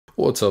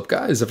What's up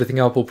guys, Everything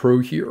Apple Pro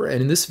here,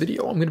 and in this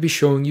video I'm going to be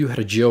showing you how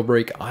to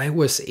jailbreak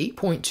iOS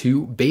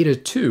 8.2 Beta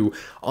 2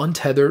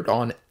 untethered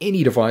on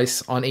any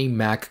device on a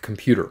Mac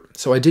computer.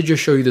 So I did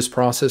just show you this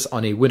process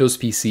on a Windows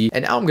PC,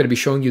 and now I'm going to be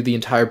showing you the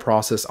entire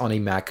process on a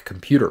Mac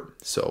computer.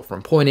 So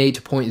from point A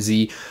to point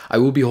Z, I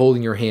will be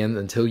holding your hand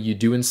until you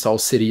do install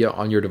Cydia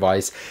on your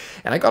device,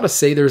 and I gotta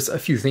say there's a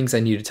few things I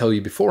need to tell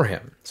you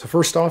beforehand. So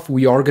first off,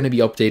 we are going to be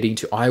updating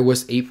to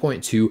iOS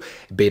 8.2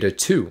 Beta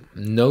 2.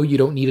 No, you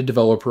don't need a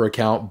developer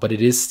account, but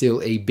it is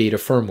still a beta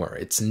firmware.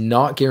 It's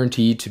not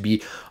guaranteed to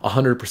be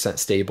 100%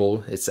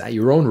 stable. It's at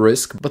your own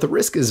risk, but the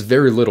risk is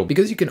very little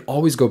because you can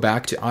always go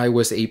back to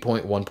iOS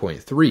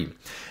 8.1.3.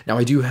 Now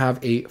I do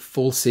have a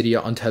full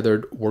Cydia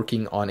untethered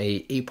working on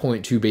a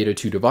 8.2 Beta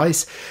 2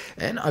 device,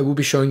 and I will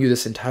be showing you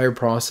this entire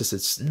process.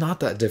 It's not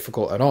that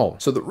difficult at all.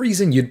 So the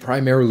reason you'd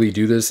primarily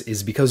do this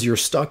is because you're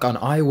stuck on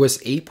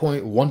iOS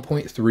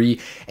 8.1.3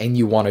 and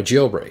you want a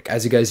jailbreak.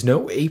 As you guys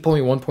know,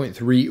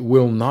 8.1.3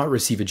 will not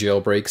receive a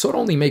jailbreak, so it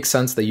only makes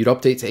sense that you'd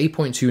update to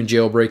 8.2 and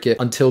jailbreak it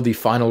until the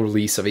final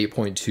release of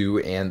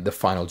 8.2 and the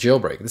final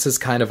jailbreak. This is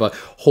kind of a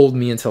hold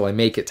me until I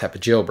make it type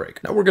of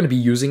jailbreak. Now we're going to be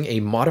using a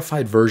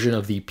modified version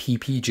of the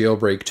PP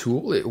jailbreak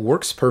tool. It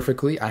works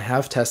perfectly. I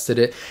have tested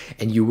it,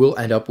 and you will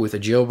end up with a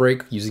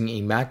jailbreak using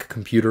a Mac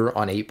computer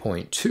on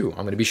 8.2. I'm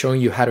going to be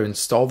showing you how to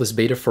install this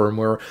beta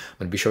firmware. I'm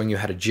going to be showing you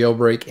how to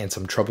jailbreak and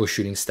some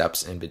troubleshooting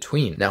steps in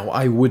between. Now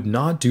I would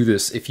not do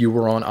this if you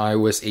were on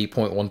iOS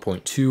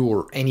 8.1.2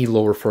 or any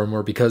lower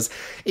firmware, because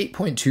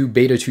 8.2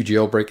 Beta 2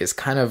 jailbreak is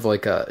kind of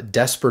like a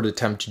desperate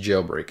attempt to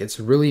jailbreak. It's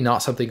really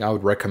not something I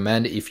would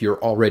recommend if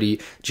you're already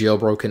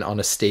jailbroken on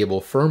a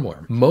stable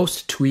firmware.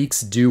 Most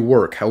tweaks do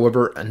work,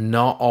 however,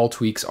 not all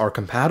tweaks are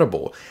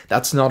compatible.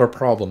 That's not a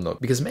problem though,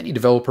 because many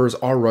developers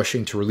are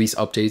rushing to release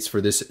updates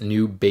for this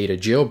new beta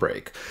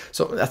jailbreak.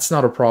 So that's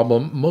not a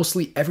problem.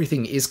 Mostly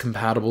everything is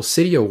compatible.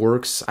 Cydia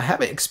works. I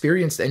haven't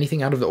experienced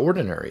anything out of the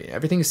ordinary.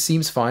 Everything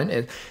seems fine,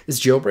 and this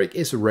jailbreak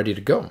is ready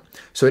to go.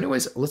 So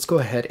anyways, let's go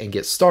ahead and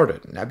get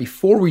started. Now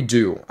before we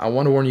do, I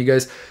want to warn you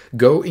guys,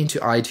 go into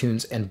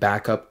iTunes and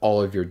back up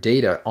all of your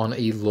data on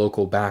a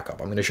local backup.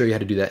 I'm going to show you how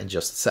to do that in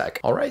just a sec.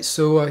 Alright,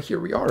 so here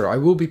we are. I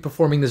will be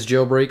performing this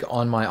jailbreak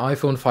on my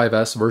iPhone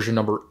 5S version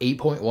number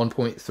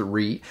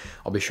 8.1.3.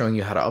 I'll be showing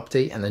you how to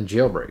update and then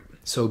jailbreak.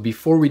 So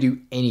before we do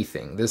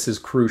anything, this is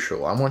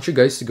crucial. I want you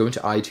guys to go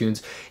into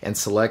iTunes and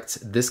select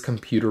this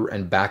computer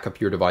and back up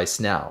your device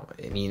now.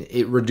 I mean,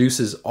 it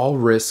reduces all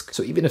risk.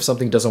 So even if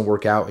something doesn't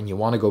work out and you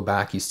want to go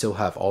back, you still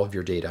have all of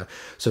your data.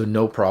 So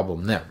no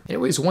problem there.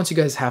 Anyways, once you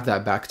guys have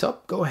that backed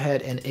up, go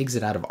ahead and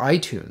exit out of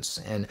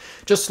iTunes. And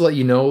just to let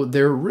you know,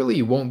 there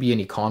really won't be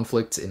any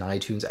conflicts in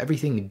iTunes.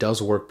 Everything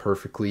does work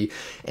perfectly.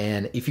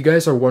 And if you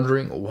guys are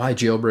wondering why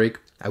jailbreak,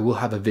 I will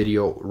have a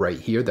video right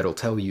here that'll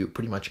tell you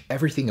pretty much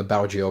everything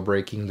about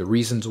jailbreaking, the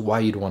reasons why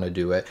you'd want to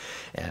do it.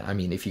 And I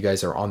mean, if you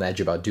guys are on the edge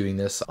about doing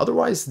this,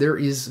 otherwise there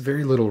is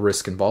very little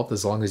risk involved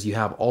as long as you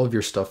have all of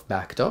your stuff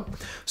backed up.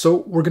 So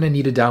we're going to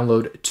need to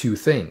download two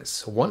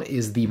things. One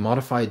is the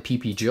modified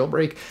PP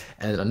jailbreak,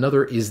 and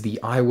another is the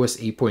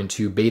iOS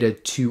 8.2 Beta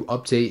 2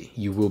 update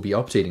you will be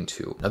updating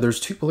to. Now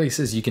there's two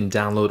places you can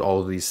download all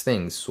of these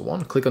things. So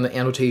one, click on the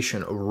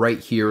annotation right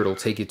here. It'll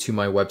take you to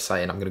my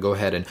website, and I'm going to go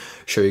ahead and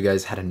show you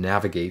guys how to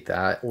navigate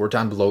that, or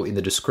down below in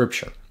the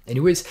description.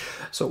 Anyways,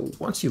 so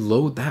once you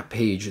load that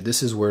page,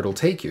 this is where it'll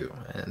take you.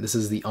 And this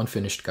is the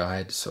unfinished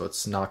guide, so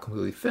it's not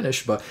completely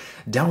finished, but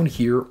down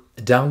here,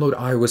 download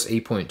iOS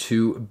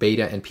 8.2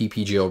 Beta and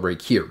PP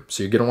jailbreak here.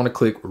 So you're going to want to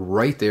click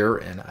right there,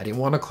 and I didn't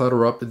want to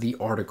clutter up the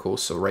article,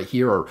 so right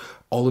here are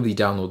all of the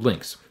download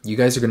links. You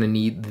guys are going to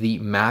need the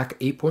Mac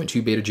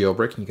 8.2 Beta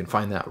jailbreak, and you can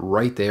find that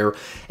right there,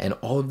 and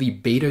all of the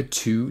Beta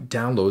 2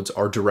 downloads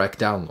are direct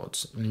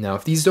downloads. Now,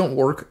 if these don't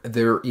work,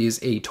 there is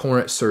a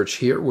torrent search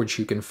here, which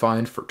you can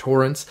find for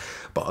torrents,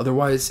 but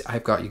otherwise,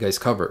 I've got you guys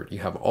covered. You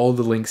have all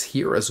the links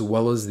here, as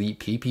well as the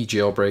PP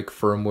jailbreak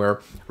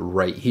firmware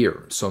right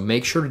here. So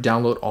make sure to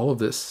download all of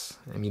this.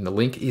 I mean, the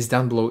link is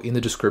down below in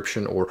the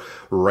description or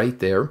right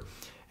there.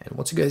 And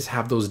once you guys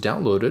have those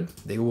downloaded,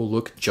 they will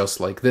look just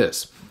like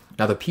this.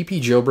 Now the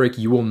PP jailbreak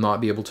you will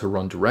not be able to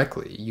run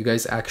directly. You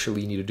guys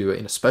actually need to do it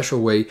in a special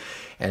way.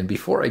 And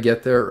before I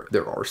get there,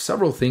 there are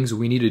several things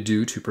we need to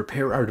do to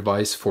prepare our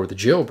device for the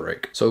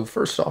jailbreak. So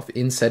first off,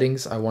 in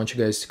settings, I want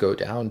you guys to go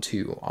down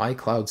to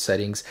iCloud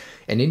settings,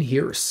 and in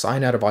here,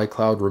 sign out of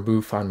iCloud,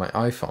 remove Find My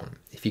iPhone.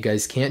 If you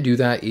guys can't do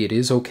that, it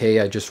is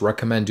okay. I just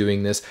recommend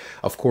doing this.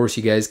 Of course,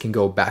 you guys can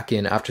go back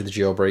in after the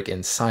jailbreak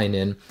and sign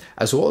in,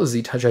 as well as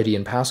the Touch ID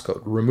and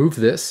passcode. Remove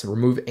this,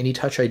 remove any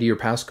Touch ID or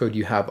passcode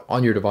you have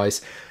on your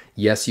device.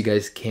 Yes, you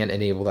guys can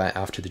enable that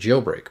after the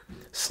jailbreak.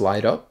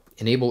 Slide up,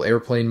 enable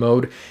airplane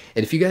mode,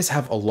 and if you guys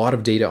have a lot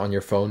of data on your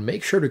phone,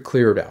 make sure to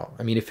clear it out.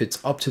 I mean, if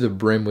it's up to the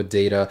brim with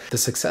data, the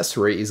success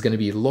rate is going to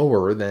be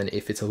lower than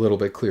if it's a little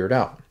bit cleared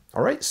out.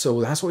 All right, so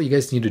that's what you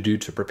guys need to do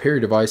to prepare your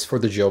device for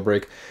the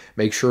jailbreak.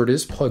 Make sure it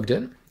is plugged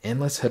in,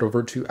 and let's head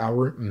over to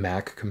our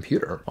Mac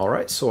computer. All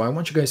right, so I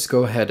want you guys to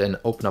go ahead and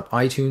open up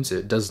iTunes.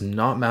 It does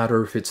not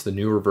matter if it's the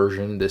newer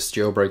version, this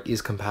jailbreak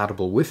is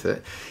compatible with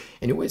it.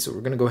 Anyway, so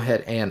we're gonna go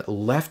ahead and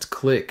left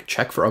click,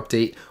 check for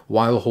update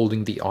while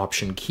holding the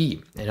Option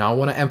key. And I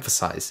wanna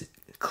emphasize,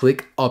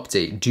 click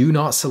update. Do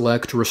not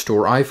select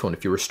restore iPhone.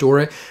 If you restore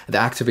it, the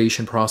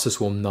activation process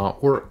will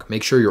not work.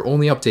 Make sure you're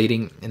only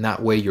updating, and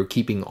that way you're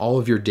keeping all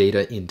of your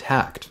data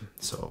intact.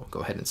 So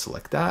go ahead and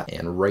select that.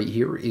 And right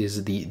here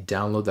is the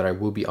download that I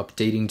will be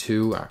updating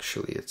to.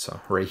 Actually, it's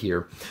right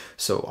here.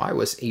 So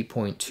iOS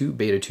 8.2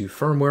 Beta 2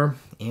 firmware,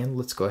 and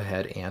let's go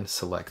ahead and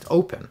select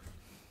open.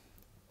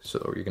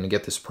 So you're gonna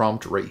get this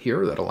prompt right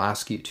here that'll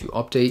ask you to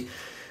update.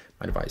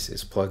 My device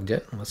is plugged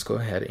in. Let's go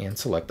ahead and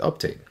select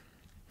update.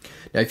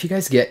 Now, if you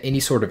guys get any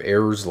sort of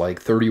errors like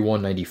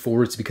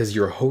 3194, it's because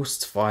your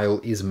host's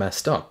file is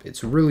messed up.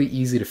 It's really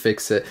easy to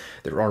fix it.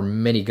 There are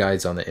many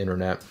guides on the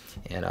internet,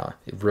 and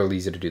it's really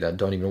easy to do that.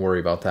 Don't even worry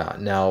about that.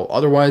 Now,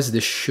 otherwise,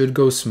 this should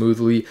go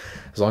smoothly.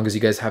 As long as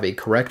you guys have a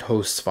correct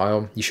host's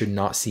file, you should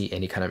not see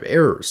any kind of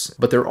errors.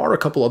 But there are a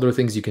couple other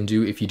things you can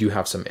do if you do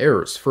have some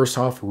errors. First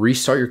off,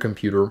 restart your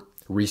computer,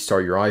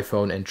 restart your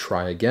iPhone, and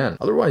try again.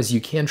 Otherwise,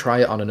 you can try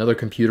it on another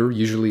computer.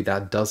 Usually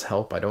that does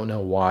help. I don't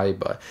know why,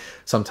 but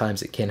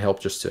sometimes it can help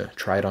just to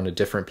try it on a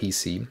different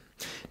PC.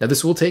 Now,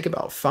 this will take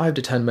about 5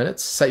 to 10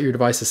 minutes. Set your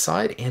device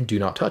aside and do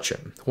not touch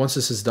it. Once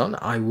this is done,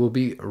 I will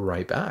be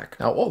right back.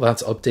 Now, while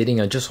that's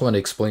updating, I just want to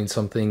explain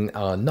something.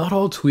 Not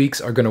all tweaks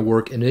are going to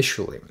work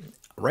initially.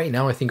 Right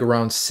now, I think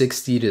around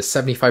 60 to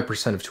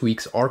 75% of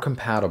tweaks are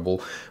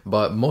compatible,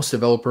 but most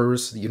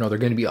developers, they're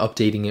going to be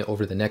updating it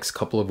over the next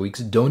couple of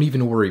weeks. Don't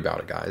even worry about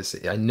it, guys.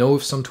 I know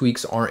if some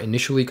tweaks aren't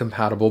initially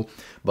compatible,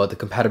 but the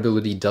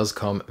compatibility does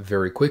come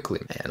very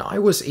quickly. And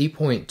iOS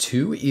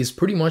 8.2 is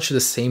pretty much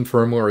the same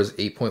firmware as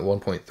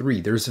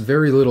 8.1.3. There's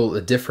very little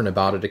different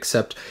about it,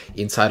 except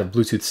inside of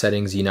Bluetooth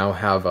settings, you now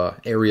have an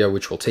area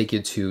which will take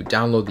you to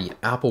download the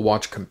Apple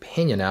Watch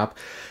companion app,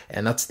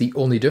 and that's the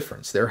only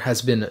difference. There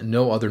has been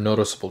no other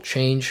noticeable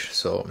change,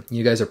 so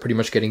you guys are pretty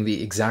much getting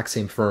the exact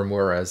same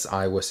firmware as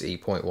iOS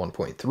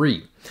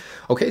 8.1.3.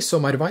 Okay, so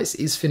my device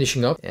is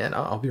finishing up, and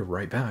I'll be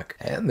right back.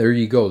 And there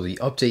you go, the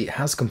update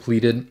has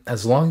completed.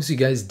 As long as you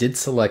guys did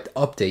select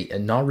update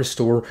and not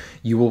restore,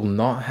 you will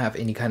not have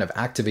any kind of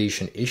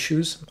activation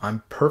issues.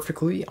 I'm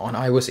perfectly on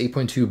iOS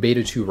 8.2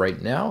 Beta 2 right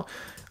now.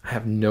 I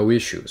have no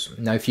issues.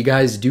 Now, if you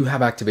guys do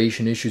have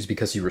activation issues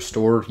because you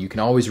restored, you can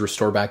always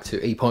restore back to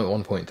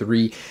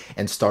 8.1.3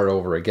 and start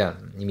over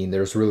again. I mean,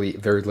 there's really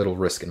very little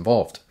risk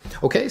involved.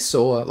 Okay,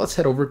 so let's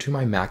head over to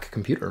my Mac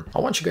computer.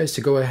 I want you guys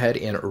to go ahead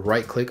and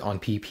right-click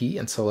on PP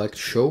and select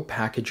Show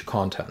Package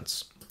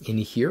Contents. In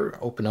here,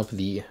 open up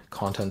the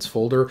Contents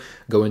folder,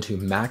 go into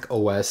Mac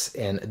OS,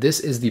 and this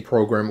is the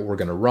program we're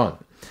gonna run.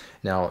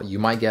 Now, you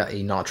might get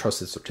a not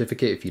trusted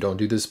certificate if you don't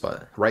do this,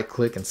 but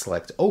right-click and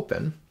select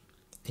Open,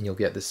 and you'll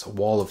get this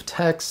wall of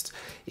text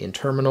in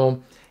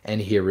terminal, and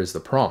here is the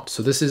prompt.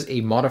 So this is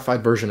a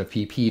modified version of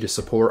PP to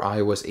support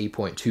iOS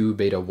 8.2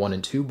 Beta 1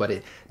 and 2, but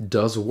it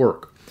does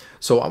work.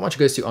 So I want you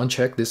guys to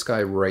uncheck this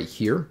guy right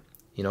here,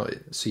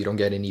 so you don't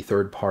get any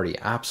third-party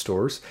app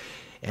stores,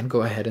 and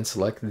go ahead and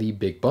select the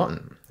big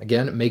button.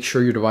 Again, make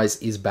sure your device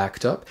is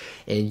backed up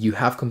and you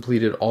have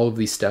completed all of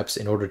these steps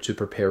in order to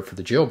prepare for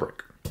the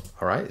jailbreak.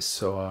 All right,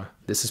 so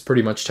this is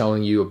pretty much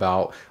telling you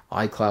about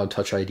iCloud,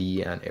 Touch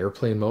ID, and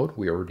airplane mode.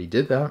 We already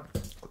did that.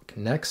 Click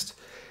next,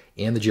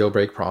 and the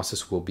jailbreak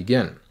process will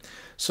begin.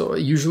 So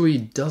it usually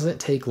doesn't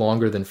take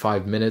longer than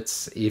 5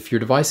 minutes. If your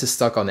device is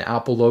stuck on the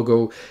Apple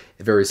logo,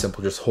 very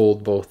simple, just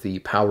hold both the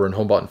power and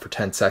home button for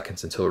 10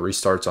 seconds until it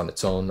restarts on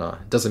its own.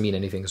 Doesn't mean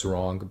anything's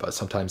wrong, but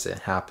sometimes it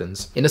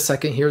happens. In a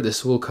second here,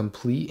 this will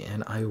complete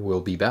and I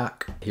will be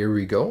back. Here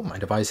we go, my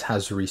device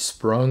has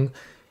resprung.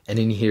 And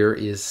in here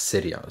is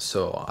Cydia.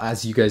 So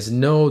as you guys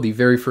know, the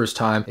very first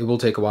time, it will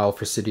take a while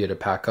for Cydia to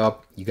pack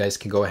up. You guys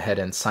can go ahead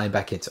and sign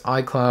back into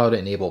iCloud,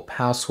 enable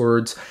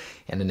passwords,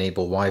 and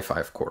enable Wi-Fi,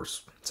 of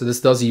course. So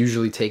this does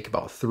usually take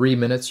about 3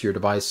 minutes. Your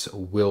device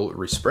will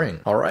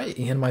respring. All right,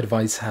 and my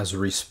device has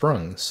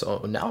resprung.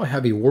 So now I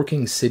have a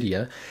working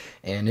Cydia,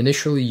 and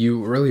initially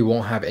you really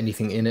won't have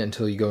anything in it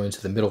until you go into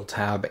the middle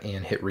tab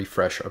and hit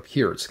refresh up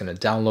here. It's gonna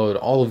download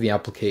all of the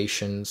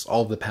applications,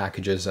 all of the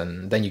packages,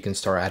 and then you can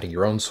start adding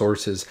your own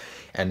sources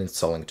and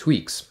installing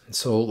tweaks.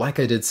 So like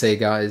I did say,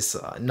 guys,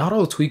 not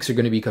all tweaks are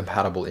gonna be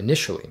compatible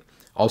initially.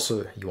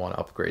 Also, you wanna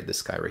upgrade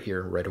this guy right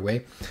here right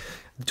away.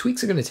 The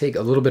tweaks are going to take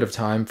a little bit of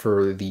time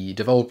for the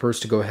developers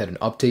to go ahead and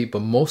update,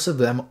 but most of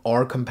them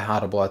are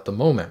compatible at the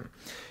moment.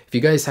 If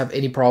you guys have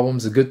any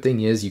problems, the good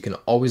thing is you can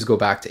always go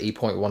back to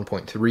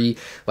 8.1.3.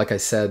 Like I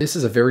said, this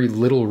is a very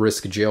little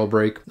risk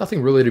jailbreak,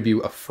 nothing really to be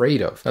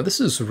afraid of. Now this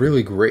is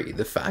really great.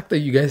 The fact that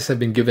you guys have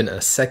been given a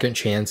second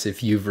chance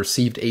if you've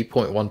received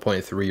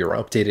 8.1.3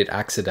 or updated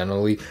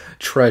accidentally,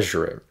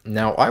 treasure it.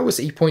 Now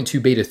iOS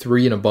 8.2 Beta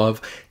 3 and above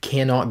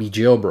cannot be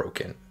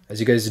jailbroken. As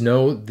you guys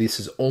know,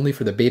 this is only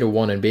for the Beta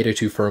 1 and Beta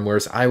 2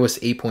 firmwares. iOS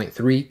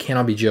 8.3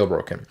 cannot be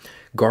jailbroken.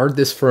 guard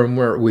this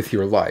firmware with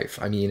your life.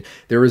 I mean,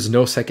 there is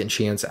no second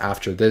chance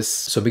after this,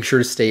 so make sure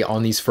to stay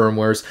on these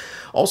firmwares.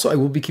 Also, I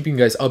will be keeping you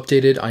guys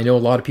updated. I know a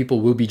lot of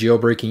people will be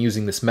jailbreaking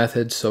using this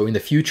method, so in the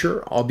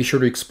future, I'll be sure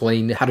to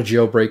explain how to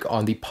jailbreak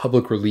on the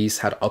public release,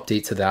 how to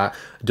update to that.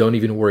 Don't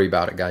even worry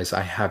about it, guys.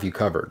 I have you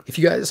covered. If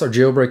you guys are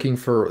jailbreaking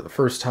for the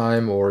first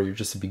time, or you're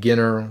just a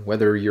beginner,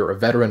 whether you're a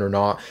veteran or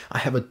not, I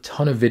have a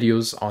ton of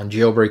videos on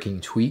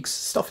jailbreaking tweaks,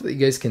 stuff that you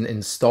guys can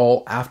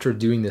install after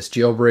doing this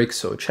jailbreak.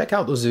 So check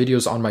out those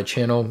videos on my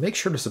channel. Make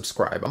sure to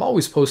subscribe. I'm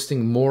always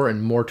posting more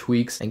and more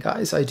tweaks. And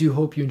guys, I do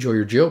hope you enjoy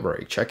your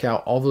jailbreak. Check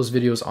out all those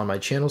videos on my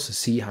channel to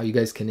see how you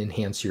guys can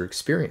enhance your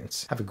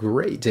experience. Have a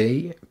great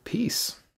day. Peace.